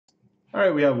All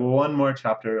right, we have one more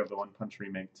chapter of the One Punch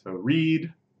remake to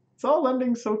read. It's all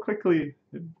ending so quickly.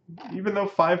 Even though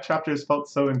 5 chapters felt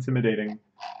so intimidating,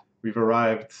 we've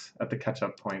arrived at the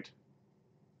catch-up point.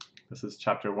 This is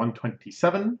chapter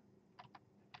 127.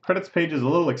 Credits page is a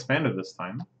little expanded this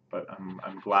time, but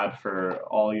I'm glad for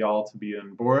all y'all to be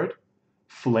on board.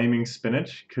 Flaming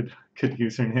Spinach could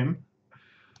use her name.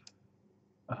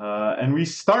 And we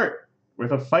start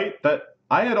with a fight that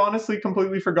I had honestly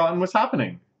completely forgotten was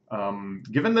happening.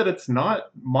 Given that it's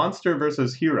not monster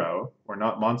versus hero, or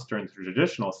not monster in the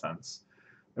traditional sense,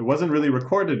 it wasn't really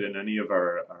recorded in any of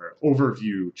our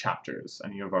overview chapters,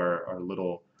 any of our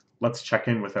little let's check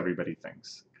in with everybody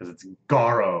things, because it's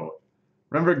Garo.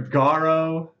 Remember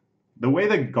Garo? The way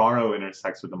that Garo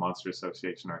intersects with the Monster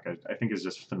Association arc, I think is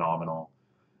just phenomenal.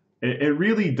 It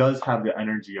really does have the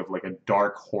energy of like a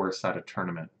dark horse at a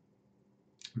tournament.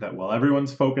 That while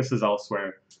everyone's focus is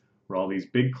elsewhere, where all these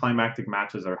big climactic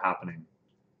matches are happening,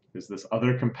 there's this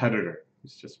other competitor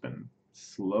who's just been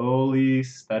slowly,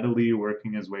 steadily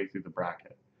working his way through the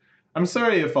bracket. I'm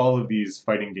sorry if all of these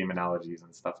fighting game analogies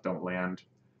and stuff don't land.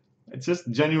 It's just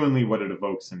genuinely what it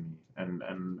evokes in me.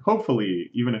 And hopefully,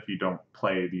 even if you don't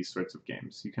play these sorts of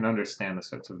games, you can understand the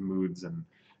sorts of moods and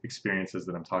experiences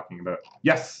that I'm talking about.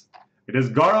 Yes, it is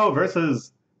Garo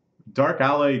versus Dark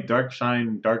Ally, Dark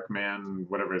Shine, Dark Man,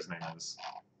 whatever his name is.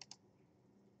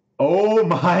 Oh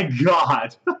my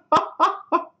god!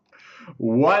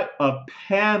 What a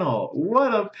panel!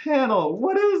 What a panel!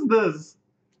 What is this?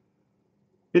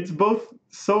 It's both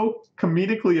so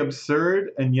comedically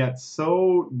absurd and yet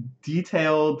so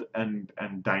detailed and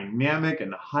dynamic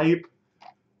and hype.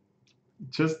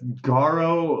 Just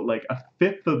Garo, like a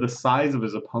fifth of the size of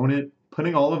his opponent,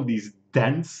 putting all of these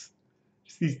dents,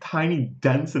 just these tiny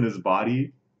dents in his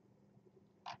body.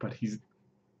 But he's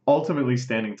ultimately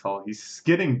standing tall. He's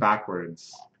skidding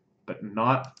backwards, but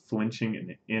not flinching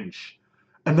an inch.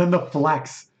 And then the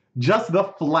flex, just the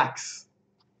flex,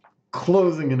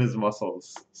 closing in his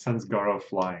muscles, sends Garo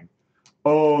flying.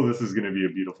 Oh, this is going to be a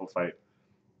beautiful fight.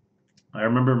 I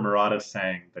remember Murata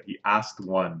saying that he asked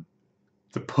One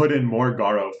to put in more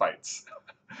Garo fights.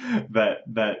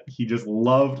 that he just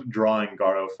loved drawing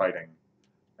Garo fighting.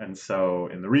 And so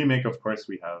in the remake, of course,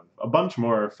 we have a bunch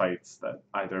more fights that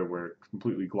either were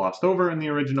completely glossed over in the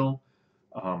original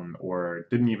or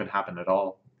didn't even happen at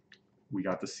all. We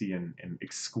got to see in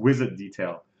exquisite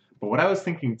detail. But what I was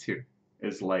thinking too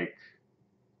is like,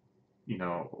 you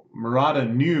know, Murata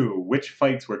knew which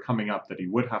fights were coming up that he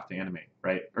would have to animate,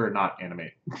 right? Or not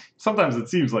animate. Sometimes it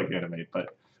seems like animate,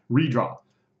 but redraw.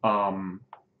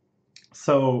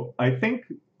 So I think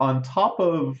on top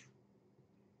of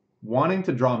wanting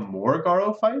to draw more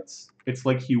Garo fights, it's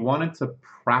like he wanted to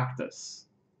practice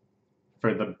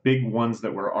for the big ones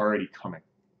that were already coming.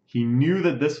 He knew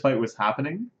that this fight was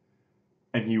happening,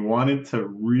 and he wanted to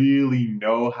really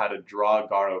know how to draw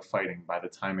Garo fighting by the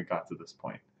time it got to this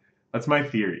point. That's my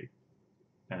theory.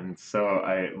 And so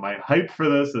my hype for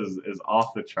this is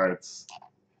off the charts.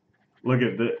 Look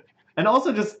at the and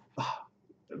also just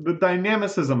the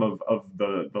dynamicism of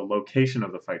the location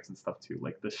of the fights and stuff too.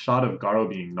 Like the shot of Garo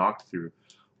being knocked through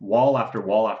wall after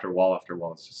wall after wall after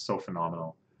wall. It's just so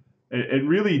phenomenal. It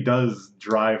really does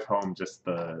drive home just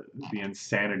the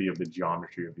insanity of the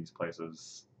geometry of these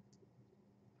places.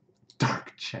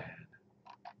 Dark Chan.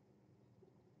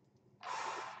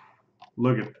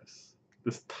 Look at this.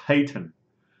 This titan.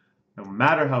 No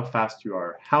matter how fast you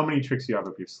are, how many tricks you have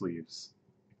up your sleeves,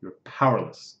 you're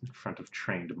powerless in front of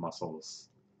trained muscles.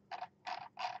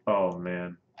 Oh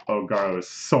man. Oh, Garo is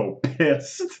so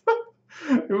pissed.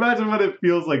 Imagine what it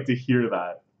feels like to hear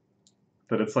that.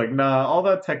 That it's like, nah, all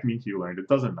that technique you learned, it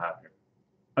doesn't matter.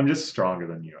 I'm just stronger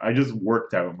than you. I just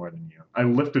worked out more than you. I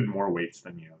lifted more weights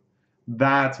than you.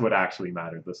 That's what actually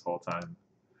mattered this whole time.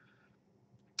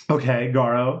 Okay,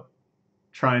 Garo,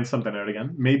 trying something out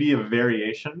again. Maybe a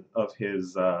variation of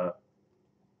his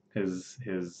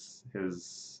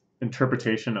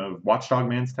interpretation of Watchdog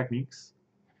Man's techniques,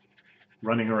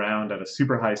 running around at a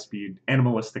super high speed,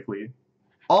 animalistically.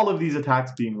 All of these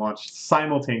attacks being launched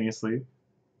simultaneously.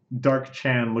 Dark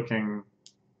Chan looking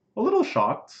a little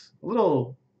shocked, a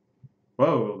little,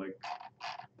 whoa, like,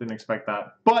 didn't expect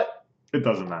that. But it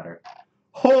doesn't matter.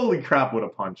 Holy crap, what a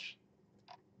punch.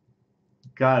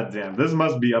 God damn, this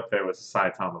must be up there with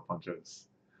Saitama punches.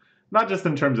 Not just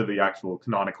in terms of the actual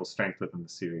canonical strength within the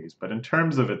series, but in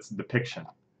terms of its depiction.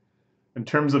 In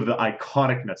terms of the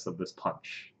iconicness of this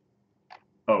punch.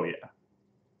 Oh yeah.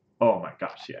 Oh my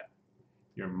gosh, yeah.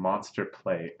 Your monster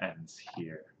play ends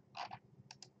here.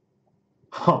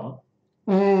 Huh.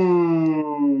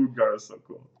 Ooh, Garo's so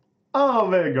cool. Oh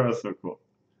man, Garo's so cool.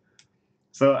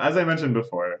 So as I mentioned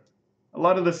before,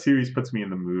 lot of the series puts me in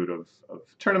the mood of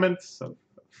tournaments, of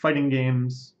fighting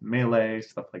games, melee,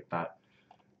 stuff like that.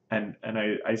 And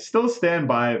I still stand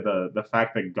by the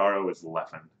fact that Garo is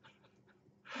Leffen.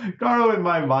 Garo in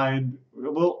my mind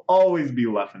will always be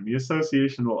Leffen. The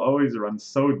association will always run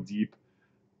so deep.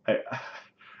 I,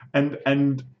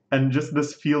 and just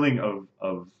this feeling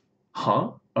of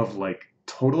like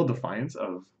total defiance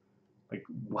of like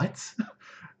what?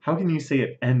 How can you say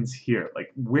it ends here?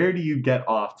 Like where do you get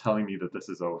off telling me that this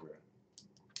is over?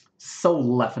 So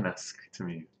Leffen-esque to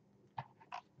me.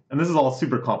 And this is all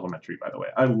super complimentary, by the way.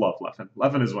 I love Leffen.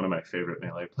 Leffen is one of my favorite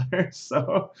melee players.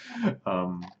 So,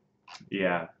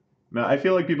 yeah. No, I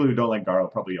feel like people who don't like Garo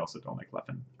probably also don't like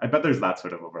Leffen. I bet there's that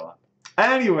sort of overlap.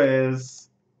 Anyways,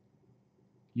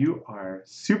 you are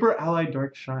Super Ally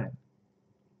Dark Shine.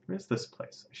 Where's this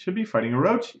place? I should be fighting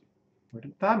Orochi. Where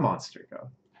did that monster go?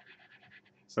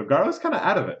 So Garo's kind of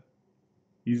out of it.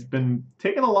 He's been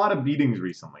taking a lot of beatings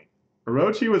recently.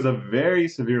 Orochi was a very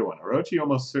severe one. Orochi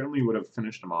almost certainly would have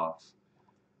finished him off.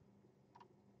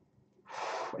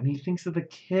 And he thinks of the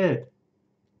kid.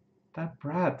 That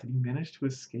brat, did he manage to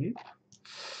escape?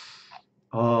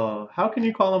 Oh, how can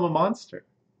you call him a monster?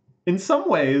 In some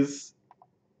ways,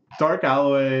 Dark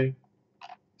Alloy,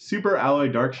 Super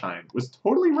Alloy Darkshine was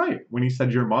totally right when he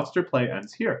said your monster play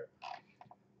ends here.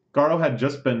 Garo had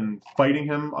just been fighting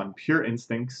him on pure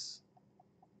instincts,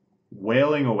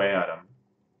 wailing away at him.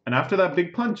 And after that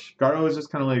big punch, Garo was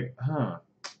just kind of like, huh,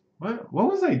 what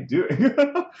was I doing?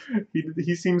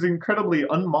 he seems incredibly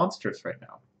unmonstrous right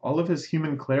now. All of his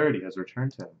human clarity has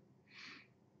returned to him.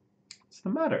 What's the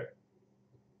matter?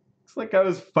 It's like I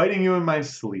was fighting you in my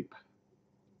sleep.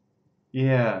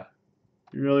 Yeah,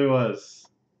 it really was.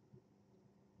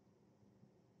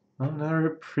 I'm never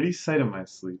a pretty sight in my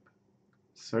sleep.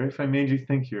 Sorry if I made you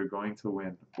think you were going to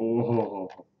win. Oh,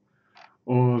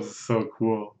 this is so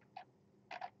cool.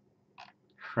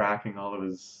 Cracking all of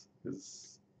his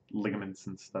ligaments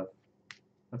and stuff.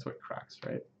 That's what cracks,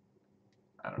 right?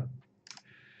 I don't know.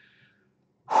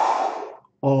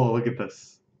 Oh, look at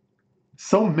this.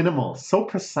 So minimal, so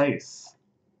precise.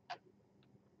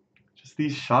 Just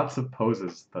these shots of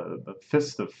poses. The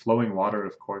fist of flowing water,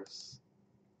 of course.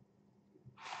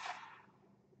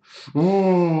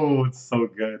 Oh, it's so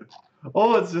good.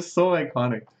 Oh, it's just so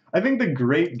iconic. I think the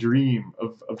great dream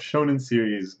of Shonen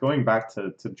series, going back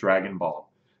to Dragon Ball,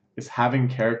 is having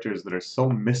characters that are so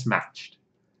mismatched.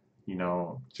 You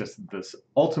know, just this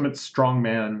ultimate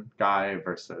strongman guy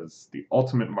versus the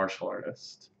ultimate martial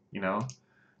artist. You know,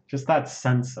 just that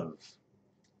sense of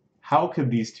how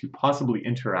could these two possibly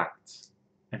interact,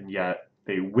 and yet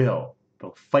they will.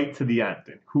 They'll fight to the end,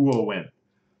 and who will win?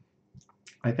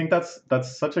 I think that's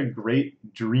such a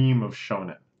great dream of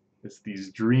shonen. It's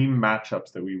these dream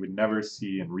matchups that we would never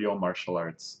see in real martial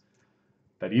arts.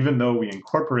 That even though we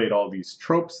incorporate all these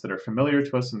tropes that are familiar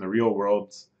to us in the real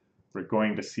world, we're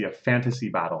going to see a fantasy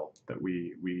battle that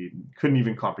we couldn't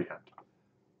even comprehend.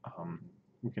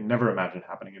 We can never imagine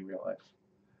happening in real life.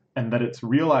 And that it's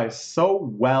realized so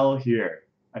well here.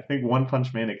 I think One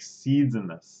Punch Man exceeds in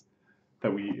this.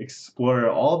 That we explore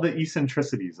all the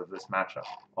eccentricities of this matchup,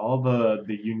 all the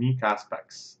unique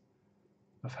aspects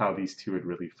of how these two would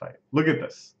really fight. Look at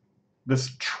this.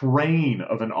 This train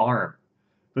of an arm.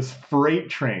 This freight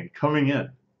train coming in.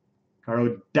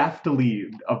 Garo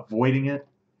deftly avoiding it,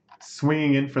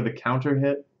 swinging in for the counter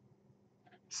hit,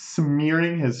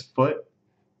 smearing his foot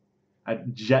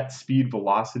at jet speed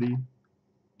velocity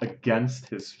against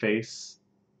his face,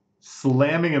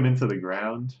 slamming him into the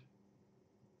ground.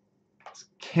 This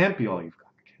can't be all you've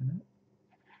got, can it?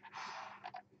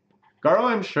 Garo,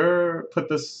 I'm sure, put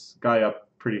this guy up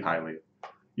pretty highly.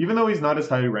 Even though he's not as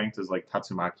highly ranked as like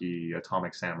Tatsumaki,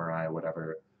 Atomic Samurai,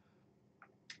 whatever,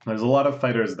 there's a lot of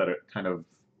fighters that are kind of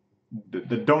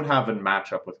that don't have a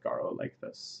matchup with Garo like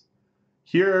this.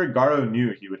 Here, Garo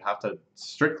knew he would have to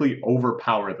strictly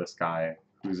overpower this guy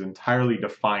who's entirely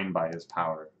defined by his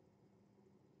power.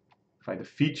 If I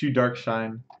defeat you,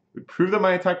 Darkshine, it would prove that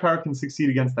my attack power can succeed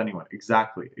against anyone.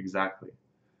 Exactly, exactly.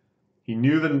 He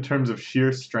knew that in terms of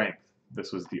sheer strength,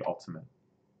 this was the ultimate.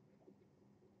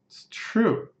 It's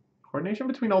true. Coordination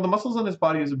between all the muscles on his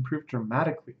body has improved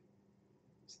dramatically.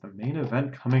 It's the main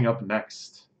event coming up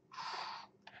next.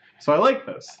 So I like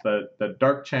this, that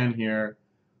Dark Chan here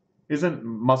isn't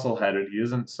muscle-headed, he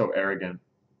isn't so arrogant,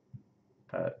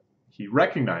 that he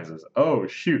recognizes, oh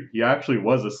shoot, he actually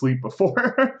was asleep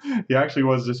before. He actually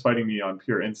was just fighting me on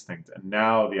pure instinct, and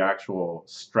now the actual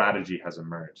strategy has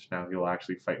emerged. Now he'll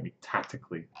actually fight me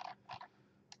tactically.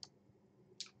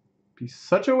 Be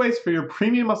such a waste for your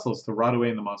premium muscles to rot away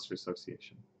in the Monster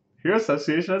Association. Hero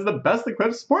Association has the best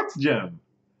equipped sports gym.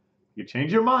 You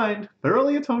change your mind,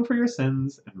 thoroughly atone for your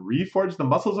sins, and reforge the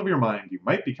muscles of your mind. You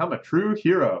might become a true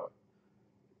hero.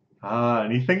 Ah,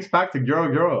 and he thinks back to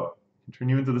Goro Goro, and turn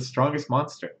you into the strongest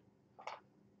monster.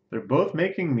 They're both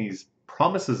making these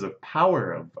promises of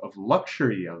power, of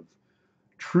luxury, of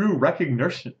true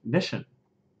recognition.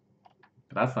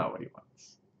 But that's not what he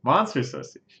wants. Monster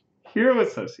Association, Hero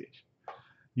Association.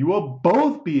 You will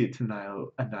both be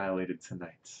annihilated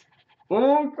tonight.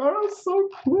 Oh, Garo's so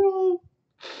cool.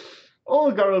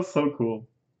 Oh, Garo's so cool.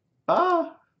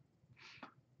 Ah.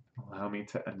 Allow me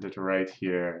to end it right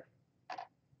here.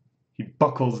 He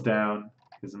buckles down.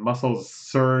 His muscles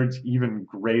surge even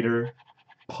greater.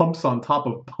 Pumps on top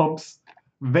of pumps.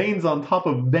 Veins on top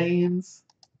of veins.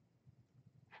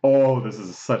 Oh, this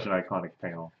is such an iconic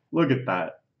panel. Look at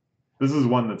that. This is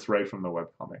one that's right from the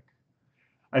webcomic.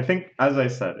 I think, as I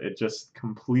said, it just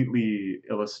completely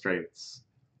illustrates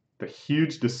the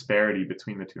huge disparity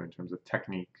between the two in terms of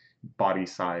technique, body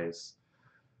size,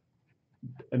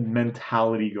 and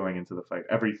mentality going into the fight,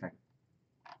 everything.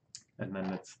 And then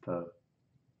it's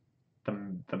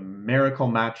the miracle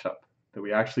matchup that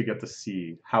we actually get to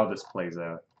see how this plays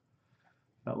out.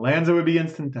 Lanza would be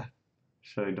instant death.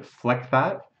 Should I deflect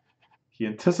that? He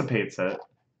anticipates it.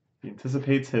 He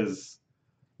anticipates his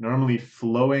normally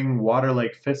flowing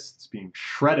water-like fists being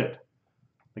shredded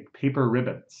like paper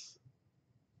ribbons.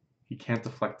 He can't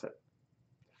deflect it.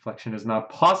 Deflection is not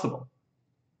possible.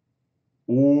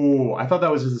 Oh, I thought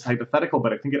that was just hypothetical,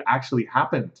 but I think it actually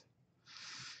happened.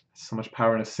 So much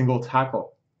power in a single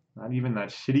tackle. Not even that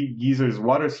shitty geezer's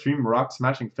water stream rock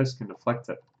smashing fist can deflect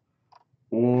it.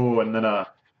 Oh, and then a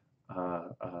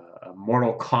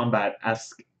Mortal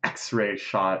Kombat-esque X-ray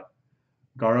shot.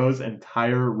 Garo's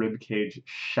entire ribcage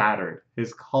shattered.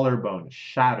 His collarbone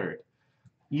shattered.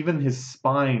 Even his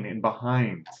spine in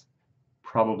behind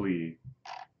probably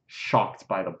shocked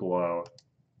by the blow.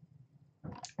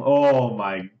 Oh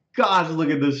my gosh, look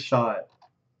at this shot.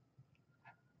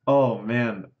 Oh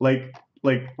man,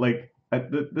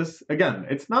 this again,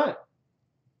 it's not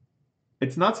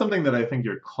something that I think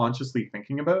you're consciously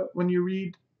thinking about when you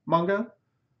read manga.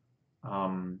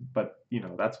 But you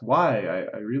know, that's why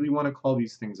I really want to call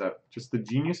these things out. Just the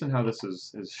genius in how this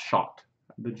is shot,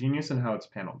 the genius in how it's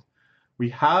paneled. We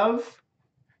have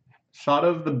shot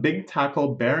of the big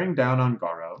tackle bearing down on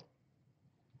Garo.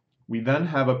 We then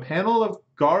have a panel of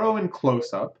Garo in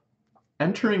close-up,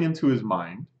 entering into his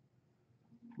mind.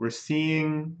 We're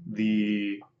seeing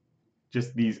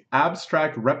just these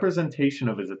abstract representation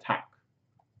of his attack.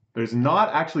 There's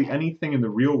not actually anything in the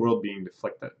real world being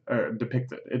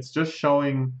depicted. It's just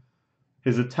showing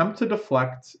his attempt to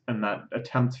deflect and that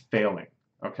attempt failing,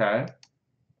 okay?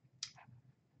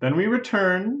 Then we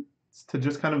return to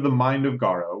just kind of the mind of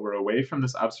Garo. We're away from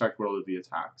this abstract world of the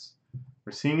attacks.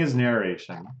 We're seeing his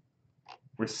narration.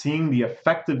 We're seeing the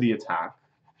effect of the attack,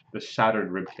 the shattered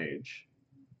ribcage.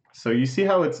 So you see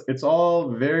how it's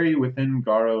all very within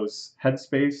Garo's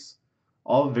headspace,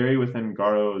 all very within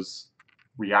Garo's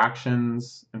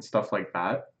reactions and stuff like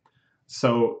that.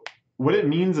 So what it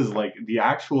means is like the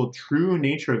actual true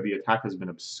nature of the attack has been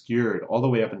obscured all the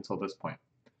way up until this point.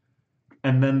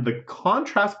 And then the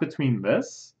contrast between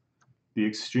this, the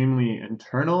extremely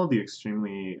internal, the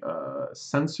extremely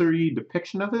sensory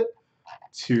depiction of it,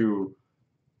 to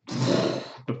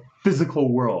the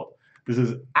physical world. This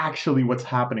is actually what's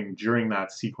happening during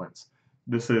that sequence.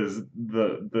 This is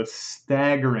the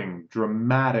staggering,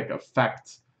 dramatic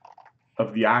effect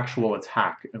of the actual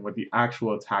attack and what the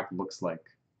actual attack looks like.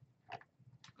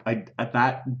 At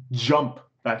that jump,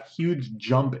 that huge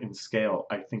jump in scale,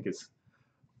 I think is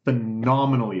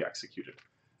phenomenally executed.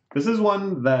 This is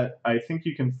one that I think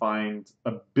you can find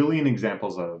a billion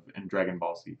examples of in Dragon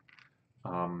Ball Z.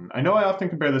 I know I often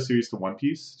compare the series to One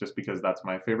Piece just because that's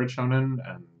my favorite shonen,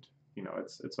 and you know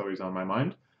it's always on my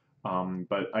mind.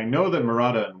 But I know that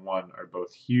Murata and One are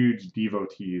both huge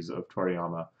devotees of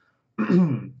Toriyama,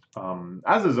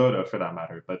 as is Oda for that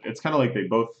matter. But it's kind of like they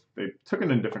took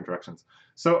it in different directions.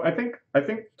 So I think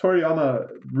Toriyama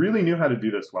really knew how to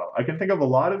do this well. I can think of a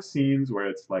lot of scenes where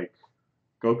it's like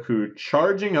Goku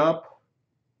charging up,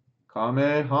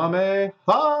 Kamehameha.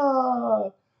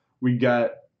 We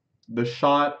get the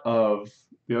shot of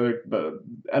the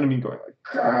enemy going like,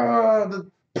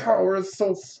 the power is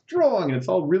so strong, and it's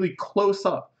all really close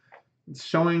up. It's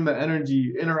showing the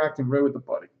energy interacting right with the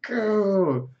body.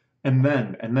 And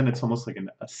then it's almost like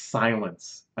a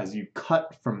silence as you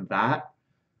cut from that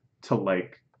to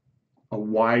like a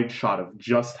wide shot of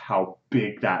just how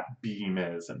big that beam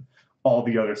is and all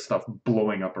the other stuff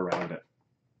blowing up around it.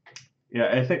 Yeah,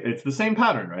 I think it's the same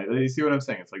pattern, right? You see what I'm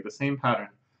saying? It's like the same pattern.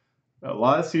 A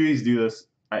lot of series do this.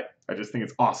 I just think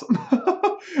it's awesome.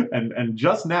 And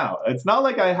just now, it's not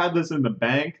like I had this in the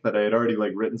bank that I had already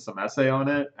like written some essay on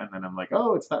it, and then I'm like,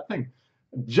 oh, it's that thing.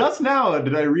 Just now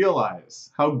did I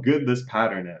realize how good this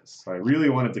pattern is. So I really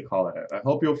wanted to call it out. I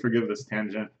hope you'll forgive this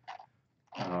tangent.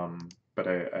 But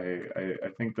I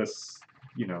think this,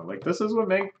 you know, like this is what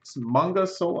makes manga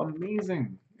so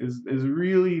amazing, is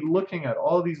really looking at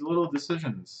all these little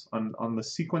decisions on the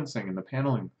sequencing and the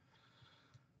paneling.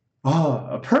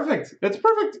 Oh, perfect. It's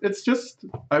perfect. It's just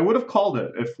I would have called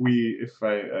it if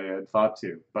I had thought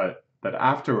to, but that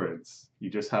afterwards you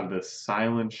just have this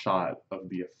silent shot of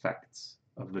the effects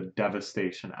of the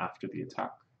devastation after the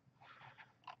attack.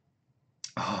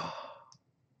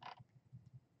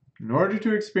 In order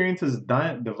to experience his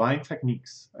divine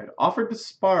techniques, I'd offered to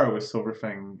spar with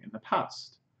Silverfang in the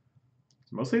past.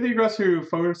 It's mostly the aggressor who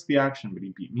forced the action, but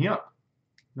he beat me up.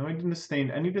 No, I didn't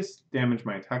sustain any damage.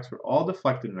 My attacks were all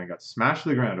deflected, and I got smashed to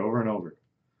the ground over and over.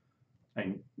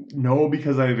 I know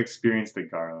because I have experienced it,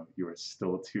 Garo. You are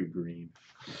still too green.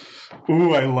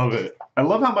 Ooh, I love it. I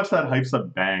love how much that hypes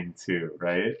up Bang too,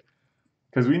 right?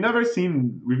 Because we've never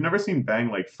seen Bang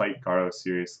like fight Garo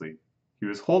seriously. He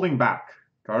was holding back.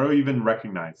 Garo even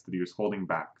recognized that he was holding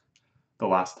back the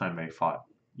last time they fought.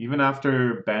 Even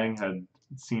after Bang had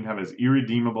seen him as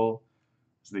irredeemable,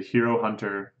 as the hero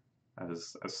hunter,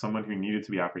 as someone who needed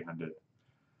to be apprehended.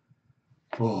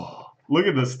 Oh, look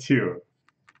at this too.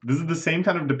 This is the same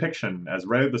kind of depiction as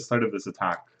right at the start of this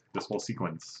attack, this whole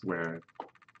sequence, where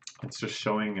it's just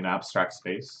showing an abstract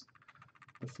space,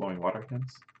 the flowing water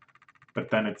cans. But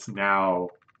then it's now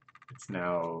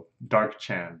Dark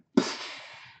Chan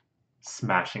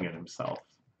smashing it himself.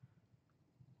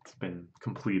 It's been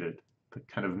completed. The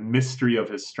kind of mystery of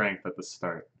his strength at the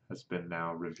start has been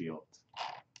now revealed.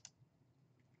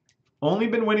 Only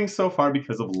been winning so far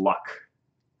because of luck.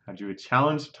 Had you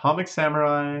challenged Atomic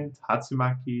Samurai,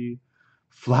 Tatsumaki,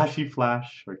 Flashy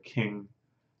Flash, or King,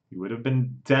 you would have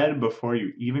been dead before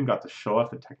you even got to show off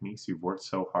the techniques you've worked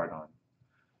so hard on.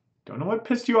 Don't know what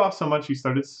pissed you off so much you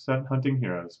started hunting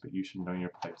heroes, but you should know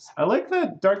your place. I like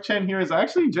that Dark Chan here is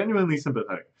actually genuinely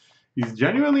sympathetic. He's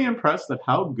genuinely impressed at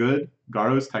how good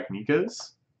Garo's technique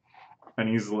is, and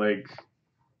he's like,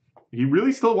 he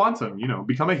really still wants him, you know,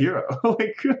 become a hero.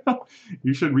 Like,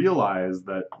 you should realize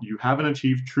that you haven't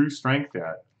achieved true strength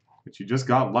yet, that you just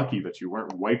got lucky that you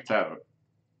weren't wiped out.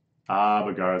 Ah,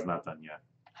 but Garo's not done yet.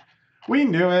 We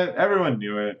knew it. Everyone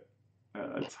knew it.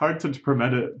 It's hard to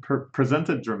present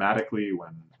it dramatically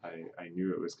when I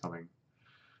knew it was coming.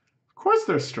 Of course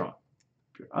they're strong.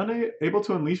 If you're unable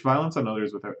to unleash violence on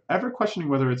others without ever questioning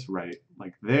whether it's right,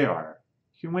 like they are,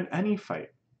 you can win any fight.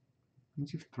 It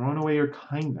means you've thrown away your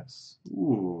kindness.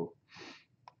 Ooh.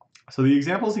 So the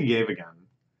examples he gave again.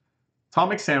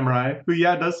 Atomic Samurai, who,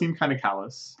 yeah, does seem kind of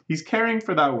callous. He's caring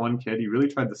for that one kid. He really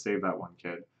tried to save that one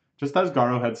kid. Just as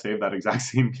Garo had saved that exact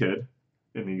same kid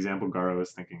in the example Garo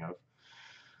was thinking of.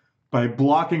 By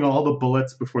blocking all the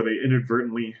bullets before they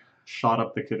inadvertently shot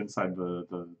up the kid inside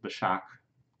the shack.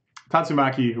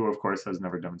 Tatsumaki, who of course has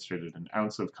never demonstrated an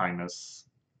ounce of kindness.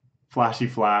 Flashy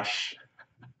Flash,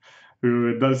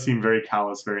 who does seem very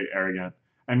callous, very arrogant.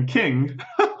 And King,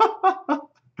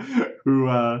 who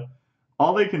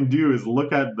all they can do is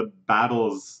look at the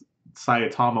battles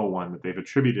Saitama won that they've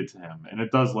attributed to him, and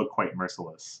it does look quite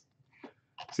merciless.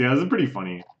 So yeah, this is pretty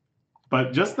funny.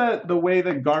 But just that the way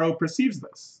that Garo perceives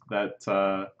this, that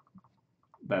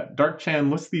Dark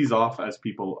Chan lists these off as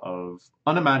people of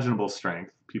unimaginable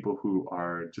strength, people who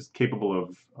are just capable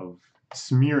of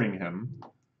smearing him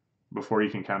before he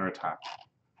can counterattack.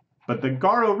 But that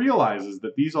Garo realizes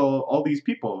that all these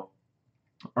people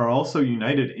are also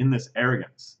united in this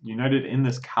arrogance, united in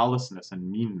this callousness and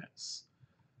meanness.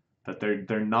 That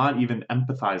they're not even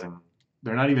empathizing,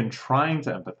 they're not even trying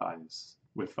to empathize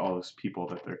with all those people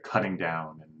that they're cutting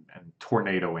down and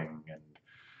tornadoing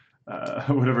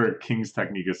and whatever King's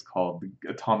technique is called, the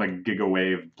atomic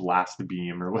gigawave blast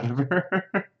beam or whatever.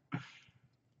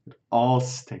 It all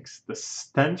stinks. The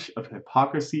stench of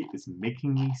hypocrisy is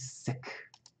making me sick.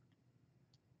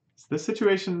 Is this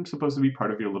situation supposed to be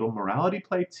part of your little morality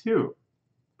play too?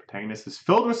 The protagonist is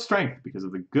filled with strength because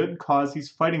of the good cause he's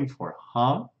fighting for,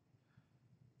 huh?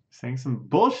 Saying some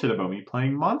bullshit about me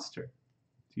playing monster.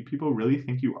 Do people really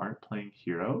think you aren't playing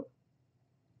hero?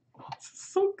 Oh, this is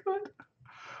so good.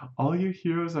 All you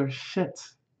heroes are shit.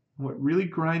 What really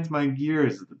grinds my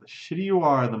gears is that the shittier you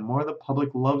are, the more the public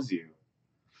loves you.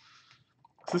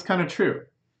 This is kind of true.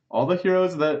 All the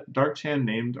heroes that Dark Chan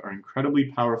named are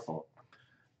incredibly powerful.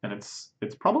 And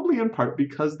it's probably in part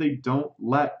because they don't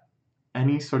let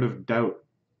any sort of doubt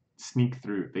sneak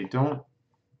through. They don't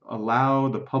allow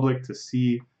the public to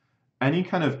see any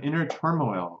kind of inner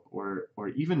turmoil or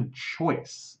even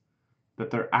choice, that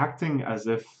they're acting as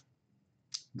if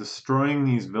destroying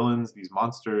these villains, these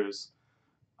monsters,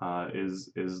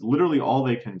 is literally all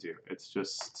they can do. It's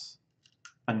just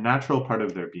a natural part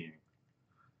of their being.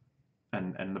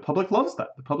 And the public loves that.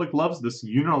 The public loves this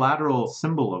unilateral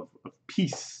symbol of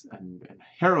peace and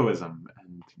heroism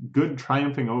and good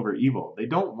triumphing over evil. They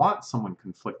don't want someone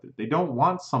conflicted. They don't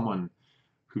want someone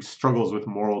who struggles with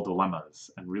moral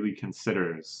dilemmas and really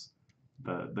considers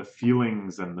the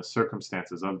feelings and the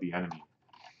circumstances of the enemy.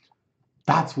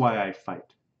 That's why I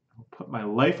fight. I'll put my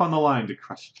life on the line to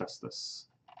crush justice.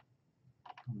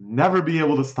 I'll never be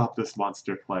able to stop this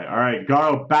monster play. All right,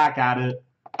 Garo back at it.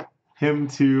 Him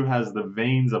too has the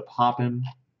veins a poppin',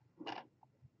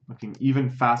 looking even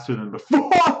faster than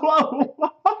before.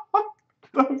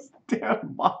 Those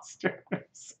damn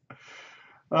monsters.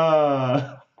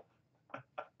 Okay,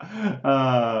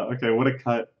 what a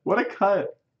cut. What a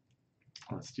cut.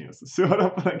 Let's genius. Let's see what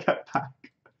up when I get back.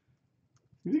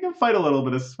 You can fight a little,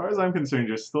 but as far as I'm concerned,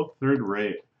 you're still third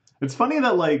rate. It's funny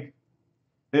that, like,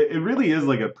 it really is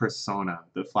like a persona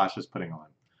that Flash is putting on.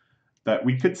 That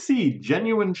we could see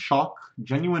genuine shock,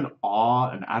 genuine awe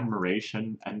and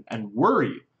admiration and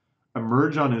worry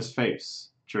emerge on his face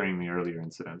during the earlier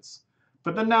incidents.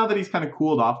 But then now that he's kind of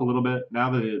cooled off a little bit, now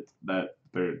that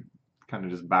they're kind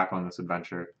of just back on this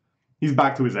adventure, he's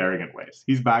back to his arrogant ways.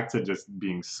 He's back to just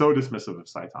being so dismissive of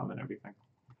Saitama and everything.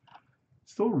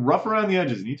 Still rough around the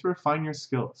edges. You need to refine your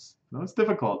skills. No, it's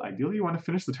difficult. Ideally, you want to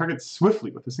finish the target swiftly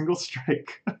with a single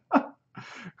strike.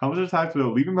 Accomplish attacks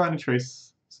without leaving behind a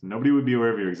trace, so nobody would be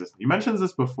aware of your existence. He mentions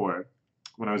this before,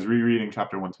 when I was rereading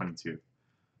chapter 122,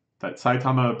 that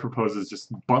Saitama proposes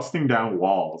just busting down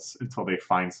walls until they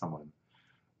find someone.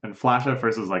 And Flash at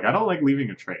first is like, I don't like leaving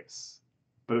a trace.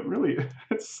 But it really,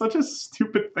 it's such a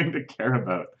stupid thing to care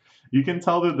about. You can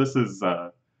tell that this is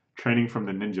training from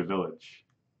the Ninja Village.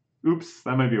 Oops,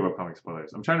 that might be webcomic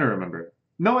spoilers. I'm trying to remember.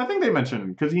 No, I think they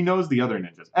mentioned, because he knows the other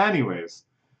ninjas. Anyways,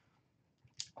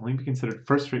 only be considered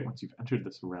first rate once you've entered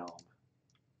this realm.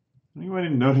 Anybody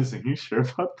noticing? You sure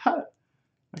about that?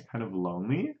 I'm kind of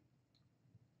lonely.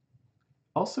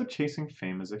 Also chasing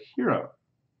fame as a hero.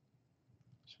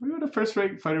 Show me what a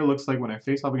first-rate fighter looks like when I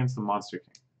face off against the Monster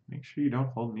King. Make sure you don't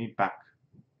hold me back.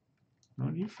 No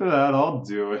need for that, I'll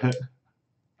do it.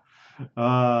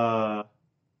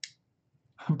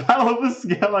 Battle of the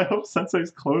Scale, I hope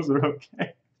Sensei's clothes are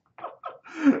okay.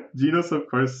 Genos, of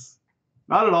course,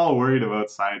 not at all worried about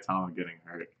Saitama getting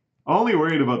hurt. Only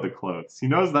worried about the clothes. He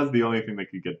knows that's the only thing that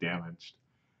could get damaged.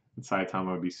 And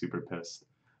Saitama would be super pissed.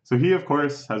 So he, of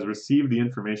course, has received the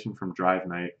information from Drive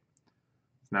Knight.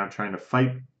 He's now trying to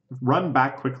fight, run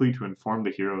back quickly to inform the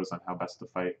heroes on how best to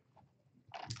fight.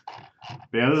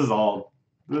 But yeah, this is all,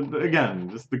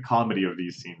 again, just the comedy of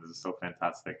these scenes is so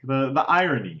fantastic. The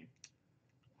irony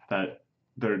that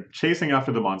they're chasing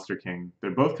after the Monster King.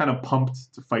 They're both kind of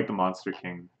pumped to fight the Monster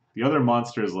King. The other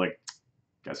monster is like,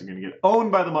 guess you're gonna get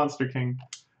owned by the Monster King.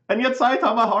 And yet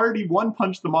Saitama already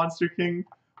one-punched the Monster King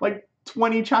like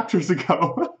 20 chapters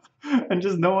ago. And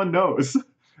just no one knows.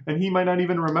 And he might not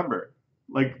even remember.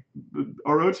 Like,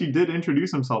 Orochi did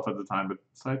introduce himself at the time, but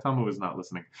Saitama was not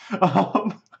listening.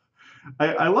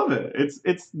 I love it.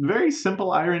 It's very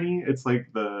simple irony. It's like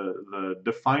the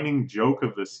defining joke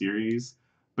of the series.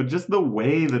 But just the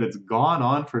way that it's gone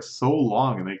on for so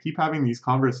long, and they keep having these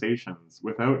conversations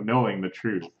without knowing the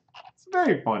truth. It's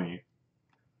very funny.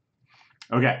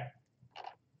 Okay.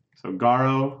 So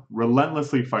Garo,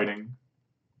 relentlessly fighting.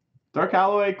 Dark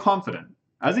Alloy, confident.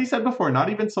 As he said before, not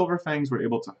even Silverfangs were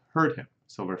able to hurt him,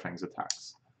 Silverfang's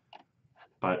attacks.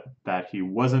 But that he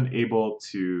wasn't able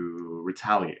to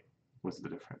retaliate was the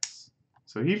difference.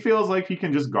 So he feels like he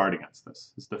can just guard against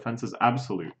this. His defense is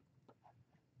absolute.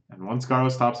 And once Garo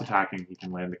stops attacking, he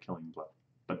can land the killing blow.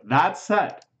 But that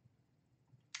said,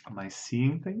 am I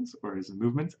seeing things, or is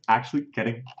movements actually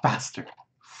getting faster?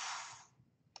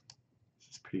 This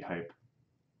is pretty hype.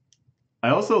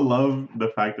 I also love the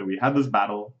fact that we had this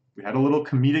battle, we had a little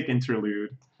comedic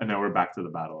interlude, and now we're back to the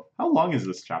battle. How long is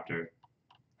this chapter?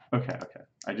 Okay.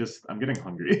 I'm getting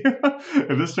hungry.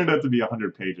 If this turned out to be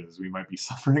 100 pages, we might be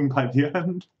suffering by the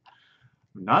end.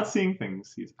 I'm not seeing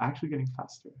things. He's actually getting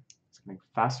faster. He's getting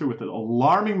faster with an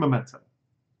alarming momentum.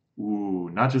 Ooh,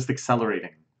 not just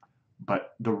accelerating,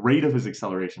 but the rate of his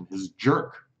acceleration, his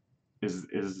jerk, is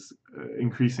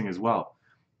increasing as well.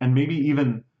 And maybe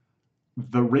even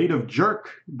the rate of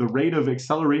jerk, the rate of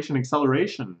acceleration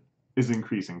is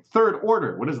increasing. Third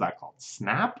order, what is that called?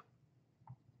 Snap?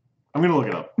 I'm gonna look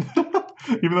it up,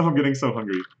 even though I'm getting so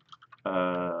hungry.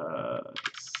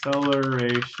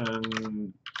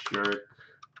 Acceleration, jerk,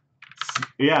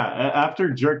 Yeah, after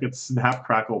jerk, it's snap,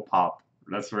 crackle, pop.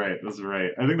 That's right, that's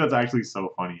right. I think that's actually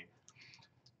so funny.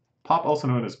 Pop, also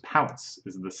known as pounce,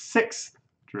 is the 6th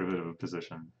derivative of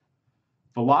position.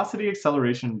 Velocity,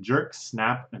 acceleration, jerk,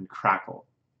 snap, and crackle.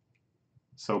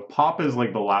 So pop is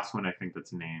like the last one I think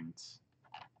that's named.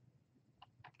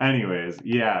 Anyways,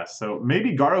 yeah, so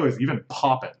maybe Garo is even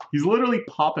popping. He's literally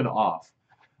popping off.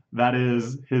 That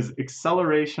is his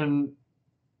acceleration,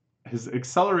 his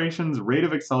accelerations, rate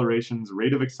of accelerations,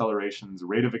 rate of accelerations,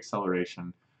 rate of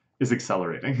acceleration is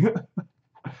accelerating.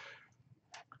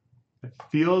 It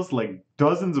feels like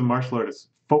dozens of martial artists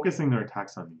focusing their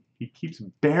attacks on me. He keeps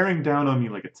bearing down on me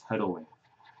like a tidal wave.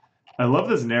 I love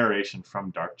this narration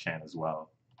from Dark Chan as well.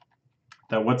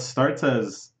 That what starts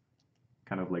as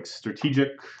kind of like strategic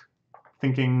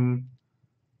thinking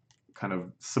kind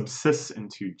of subsists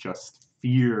into just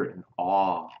fear and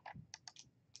awe.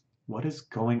 What is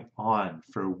going on?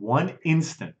 For one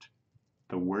instant,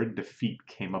 the word defeat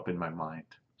came up in my mind.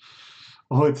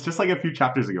 Oh, it's just like a few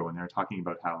chapters ago when they were talking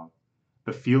about how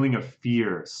the feeling of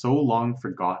fear, so long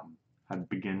forgotten, had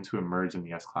begun to emerge in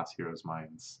the S-Class heroes'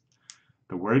 minds.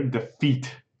 The word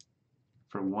defeat,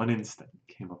 for one instant,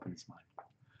 came up in his mind.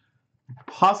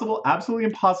 Impossible, absolutely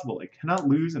impossible. I cannot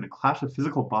lose in a clash of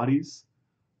physical bodies.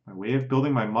 My way of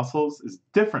building my muscles is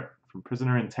different from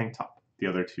Prisoner and Tank Top, the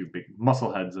other two big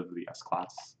muscle heads of the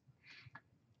S-Class.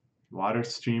 Water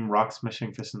Stream Rock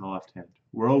Smashing Fist in the left hand.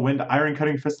 Whirlwind Iron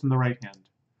Cutting Fist in the right hand.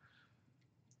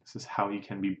 This is how he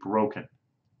can be broken.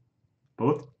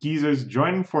 Both geezers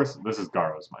joining forces. This is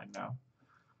Garo's mind now.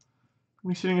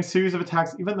 Unleashing a series of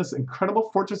attacks, even this incredible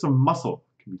fortress of muscle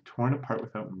can be torn apart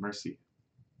without mercy.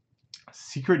 A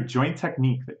secret joint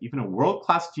technique that even a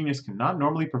world-class genius cannot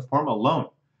normally perform alone.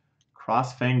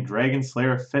 Cross-Fang Dragon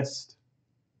Slayer Fist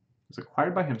was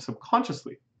acquired by him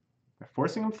subconsciously by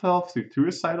forcing himself through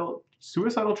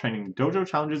suicidal training, dojo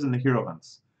challenges, and the hero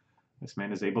hunts. This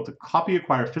man is able to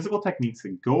acquire physical techniques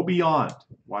that go beyond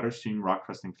Water Stream Rock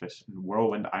Crushing Fist and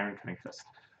Whirlwind Iron Cutting Fist.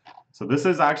 So this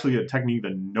is actually a technique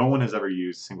that no one has ever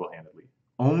used single-handedly.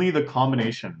 Only the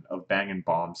combination of Bang and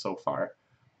Bomb so far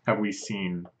have we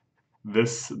seen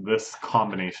this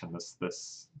combination,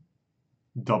 this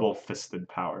double-fisted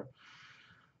power.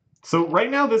 So right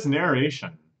now this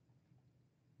narration,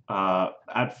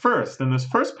 at first, in this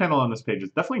first panel on this page,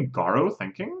 is definitely Garo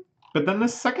thinking. But then the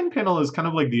second panel is kind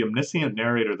of like the omniscient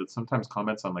narrator that sometimes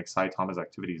comments on like Saitama's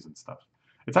activities and stuff.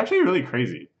 It's actually really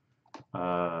crazy.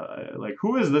 Like,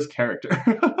 who is this character?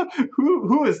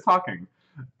 who is talking?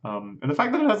 And the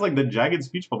fact that it has like the jagged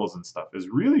speech bubbles and stuff is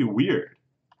really weird.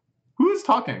 Who is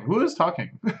talking? Who is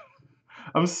talking?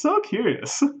 I'm so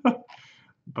curious.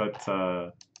 But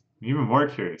I'm even more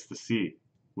curious to see,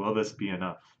 will this be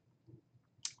enough?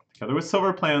 Together with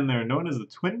Silverplan, they are known as the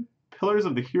twin pillars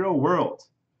of the hero world.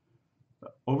 The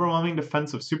overwhelming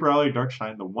defense of Super Ally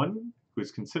Darkshine, the one who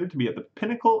is considered to be at the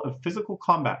pinnacle of physical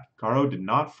combat, Garo did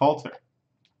not falter.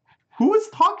 Who is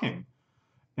talking?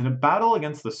 In a battle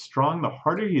against the strong, the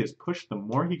harder he is pushed, the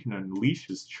more he can unleash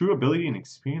his true ability and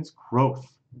experience growth.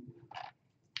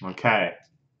 Okay.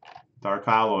 Dark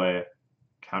Alloy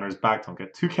counters back, don't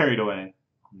get too carried away.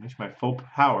 Unleash my full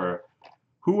power.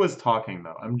 Who was talking,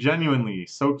 though? I'm genuinely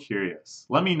so curious.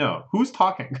 Let me know. Who's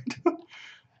talking?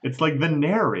 It's like the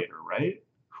narrator, right?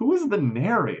 Who is the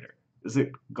narrator? Is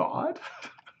it God?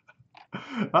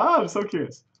 I'm so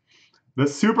curious. The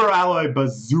Super Alloy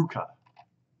Bazooka.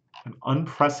 An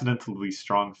unprecedentedly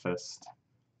strong fist.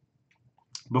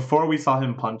 Before we saw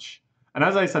him punch, and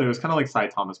as I said, it was kind of like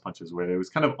Saitama's punches, where it was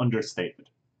kind of understated.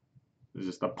 It was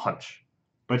just a punch.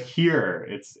 But here,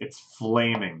 it's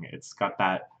flaming. It's got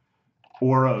that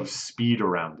aura of speed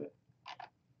around it.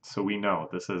 So we know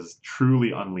this is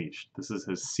truly unleashed. This is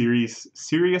his serious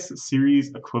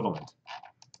series equivalent.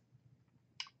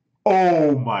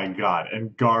 Oh my god,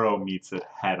 and Garo meets it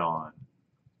head on.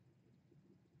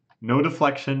 No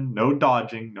deflection, no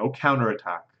dodging, no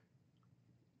counterattack,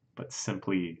 but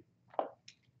simply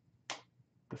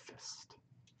the fist.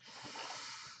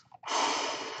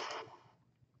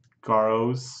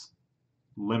 Garo's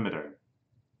limiter.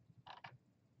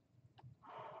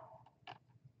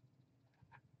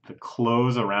 The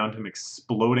clothes around him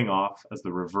exploding off as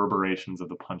the reverberations of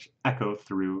the punch echo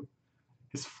through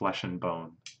his flesh and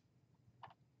bone.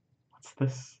 What's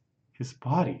this? His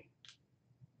body.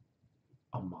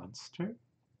 A monster?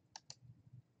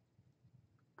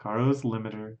 Garo's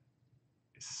limiter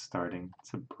is starting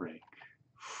to break.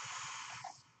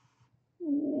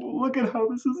 Ooh, look at how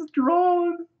this is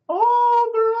drawn.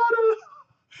 Oh,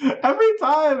 Murata!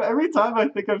 Every time I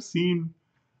think I've seen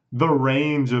the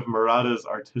range of Murata's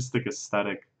artistic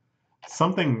aesthetic,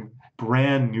 something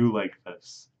brand new like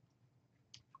this.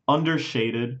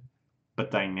 undershaded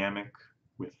but dynamic,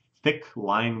 with thick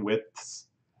line widths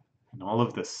and all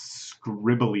of this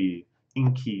scribbly,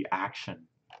 inky action.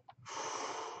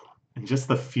 And just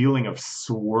the feeling of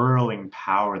swirling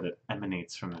power that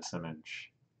emanates from this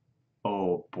image.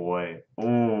 Oh boy.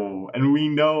 Oh, and we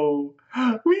know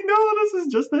this is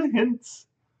just a hint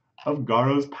of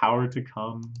Garo's power to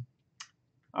come.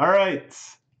 All right.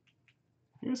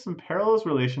 Here's some parallels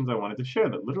relations I wanted to share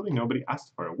that literally nobody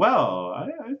asked for. Well,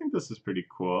 I think this is pretty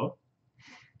cool.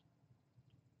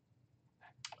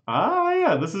 Ah,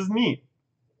 yeah, this is neat.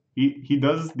 He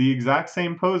does the exact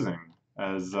same posing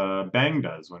as Bang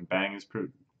does when Bang is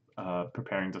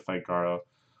preparing to fight Garo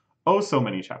oh so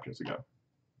many chapters ago.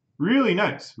 Really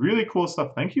nice, really cool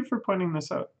stuff. Thank you for pointing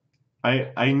this out.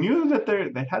 I knew that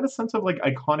they had a sense of like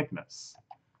iconicness,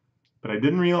 but I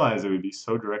didn't realize it would be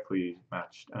so directly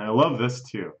matched. And I love this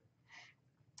too.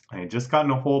 I had just gotten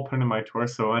a hole put in my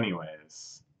torso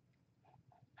anyways.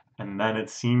 And then it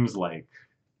seems like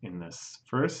in this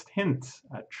first hint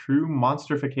at true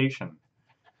monsterification,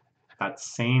 that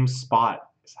same spot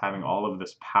is having all of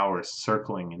this power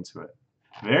circling into it.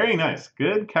 Very nice.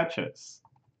 Good catches.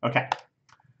 Okay.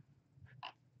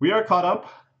 We are caught up.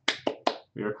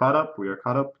 We are caught up. We are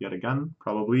caught up yet again.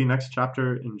 Probably next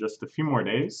chapter in just a few more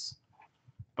days.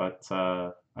 But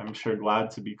I'm sure glad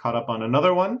to be caught up on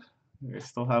another one. I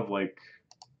still have like,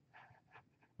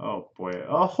 oh boy,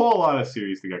 a whole lot of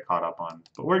series to get caught up on.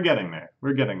 But we're getting there.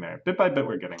 We're getting there. Bit by bit,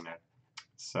 we're getting there.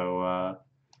 So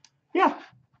yeah,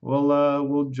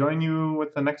 we'll join you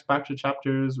with the next batch of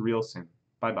chapters real soon.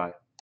 Bye bye.